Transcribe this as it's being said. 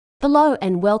Hello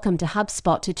and welcome to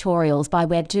HubSpot Tutorials by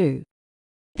Web2.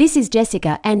 This is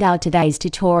Jessica and our today's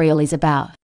tutorial is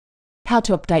about how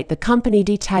to update the company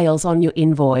details on your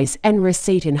invoice and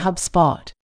receipt in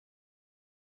HubSpot.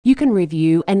 You can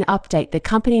review and update the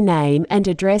company name and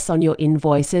address on your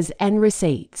invoices and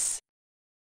receipts,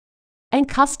 and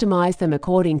customize them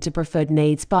according to preferred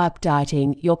needs by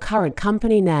updating your current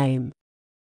company name.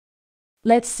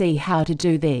 Let's see how to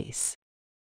do this.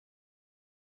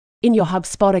 In your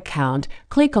HubSpot account,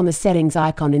 click on the Settings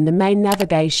icon in the main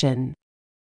navigation.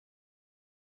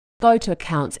 Go to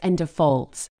Accounts and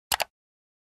Defaults.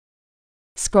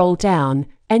 Scroll down,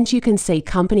 and you can see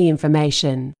Company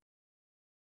Information.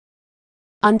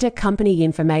 Under Company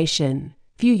Information,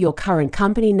 view your current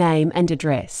company name and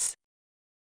address.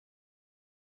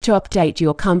 To update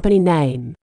your company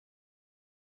name,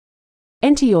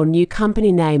 enter your new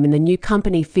company name in the New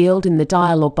Company field in the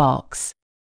dialog box.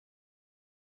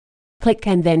 Click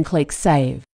and then click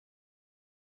Save.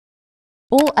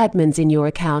 All admins in your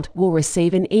account will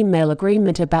receive an email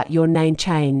agreement about your name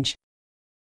change.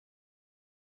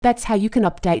 That's how you can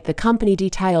update the company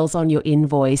details on your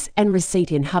invoice and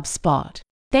receipt in HubSpot.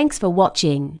 Thanks for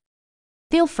watching.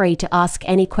 Feel free to ask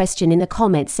any question in the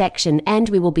comments section and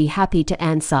we will be happy to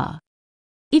answer.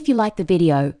 If you like the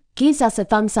video, give us a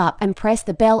thumbs up and press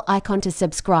the bell icon to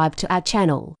subscribe to our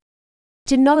channel.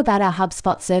 To know about our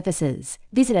HubSpot services,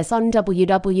 visit us on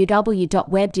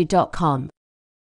www.web2.com.